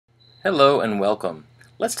Hello and welcome.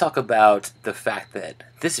 Let's talk about the fact that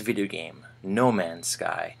this video game, No Man's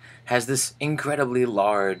Sky, has this incredibly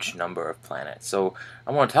large number of planets. So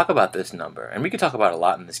I want to talk about this number, and we could talk about a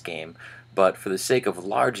lot in this game, but for the sake of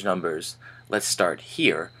large numbers, let's start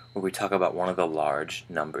here, where we talk about one of the large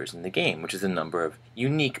numbers in the game, which is the number of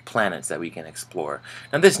unique planets that we can explore.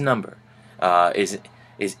 Now this number is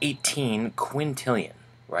 18 quintillion.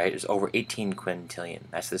 Right? There's over 18 quintillion.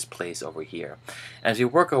 That's this place over here. As we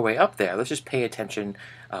work our way up there, let's just pay attention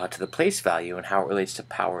to the place value and how it relates to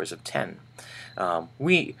powers of 10.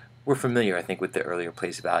 We're familiar, I think, with the earlier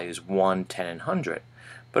place values 1, 10, and 100.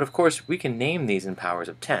 But of course, we can name these in powers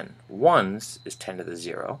of 10. 1s is 10 to the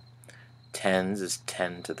 0, 10s is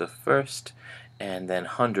 10 to the 1st, and then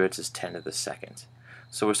hundreds is 10 to the 2nd.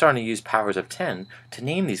 So we're starting to use powers of 10 to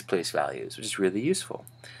name these place values, which is really useful.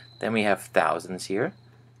 Then we have thousands here.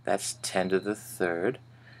 That's 10 to the 3rd,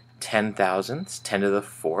 10,000s, 10 to the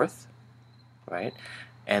 4th, right?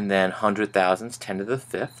 And then 100,000s, 10 to the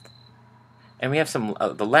 5th. And we have some,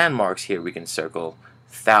 the landmarks here we can circle.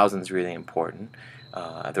 Thousands really important.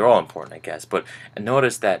 They're all important, I guess. But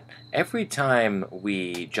notice that every time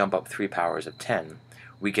we jump up 3 powers of 10,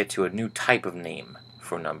 we get to a new type of name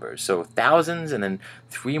for numbers. So thousands, and then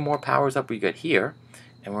 3 more powers up we get here,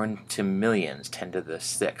 and we're into millions, 10 to the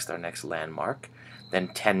 6th, our next landmark. Then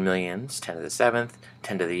 10 millions, 10 to the 7th,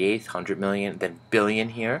 10 to the 8th, 100 million, then billion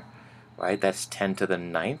here, right? That's 10 to the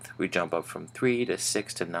 9th. We jump up from 3 to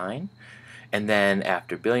 6 to 9. And then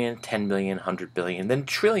after billion, 10 million, 100 billion, then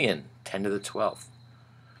trillion, 10 to the 12th.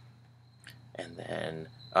 And then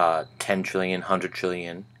 10 trillion, 100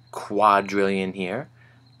 trillion, quadrillion here,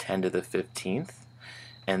 10 to the 15th.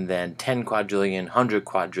 And then 10 quadrillion, 100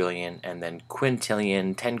 quadrillion, and then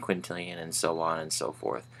quintillion, 10 quintillion, and so on and so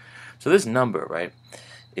forth. So this number, right,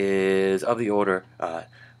 is of the order, 10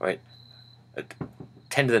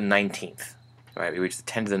 to the 19th, right? We reach the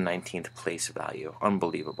 10 to the 19th place value.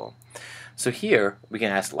 Unbelievable. So here, we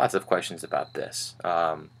can ask lots of questions about this.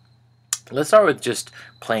 Let's start with just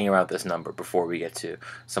playing around with this number before we get to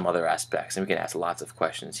some other aspects, and we can ask lots of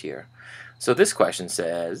questions here. So this question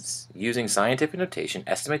says, using scientific notation,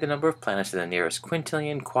 estimate the number of planets to the nearest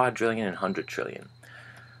quintillion, quadrillion, and 100 trillion.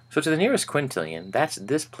 So to the nearest quintillion, that's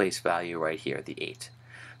this place value right here, the 8.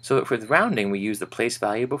 So for the rounding, we use the place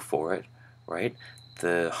value before it, right,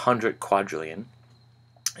 the 100 quadrillion.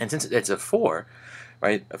 And since it's a 4,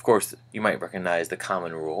 right, of course, you might recognize the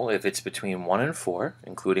common rule. If it's between 1 and 4,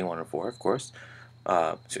 including 1 and 4, of course,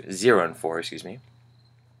 0 and 4, excuse me,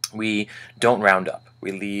 we don't round up.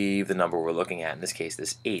 We leave the number we're looking at, in this case,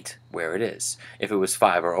 this 8, where it is. If it was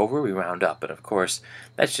 5 or over, we round up. And of course,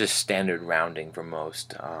 that's just standard rounding for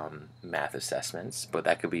most math assessments, but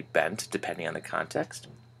that could be bent depending on the context.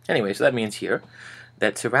 Anyway, so that means here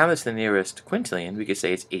that to round this to the nearest quintillion, we could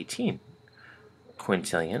say it's 18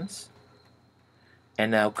 quintillions.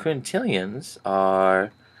 And now quintillions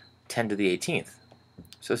are 10 to the 18th.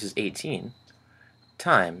 So this is 18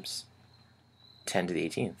 times 10 to the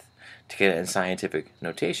 18th. To get it in scientific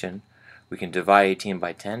notation, we can divide 18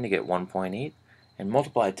 by 10 to get 1.8 and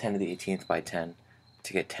multiply 10 to the 18th by 10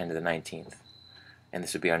 to get 10 to the 19th. And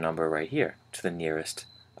this would be our number right here, to the nearest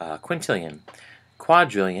quintillion.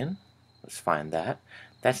 Quadrillion, let's find that.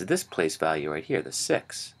 That's this place value right here, the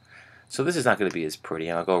 6. So this is not going to be as pretty,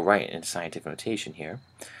 and I'll go right into scientific notation here.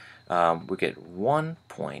 We get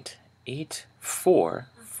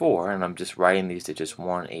 1.844, and I'm just writing these digits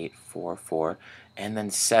 1844, and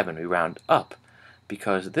then 7. We round up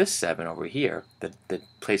because this 7 over here, the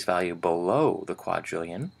place value below the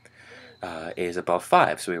quadrillion, is above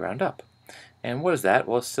 5, so we round up. And what is that?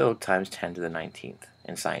 Well, it's still times 10 to the 19th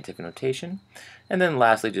in scientific notation. And then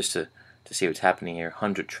lastly, just to see what's happening here,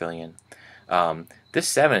 100 trillion. This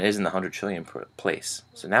 7 is in the 100 trillion place.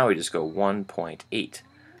 So now we just go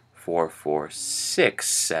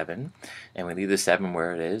 1.8447, and we leave the 7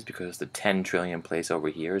 where it is because the 10 trillion place over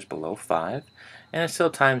here is below 5, and it's still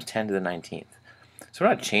times 10 to the 19th. So we're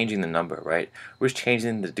not changing the number, right? We're just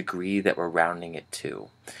changing the degree that we're rounding it to.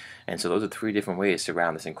 And so those are 3 different ways to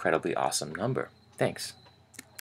round this incredibly awesome number. Thanks.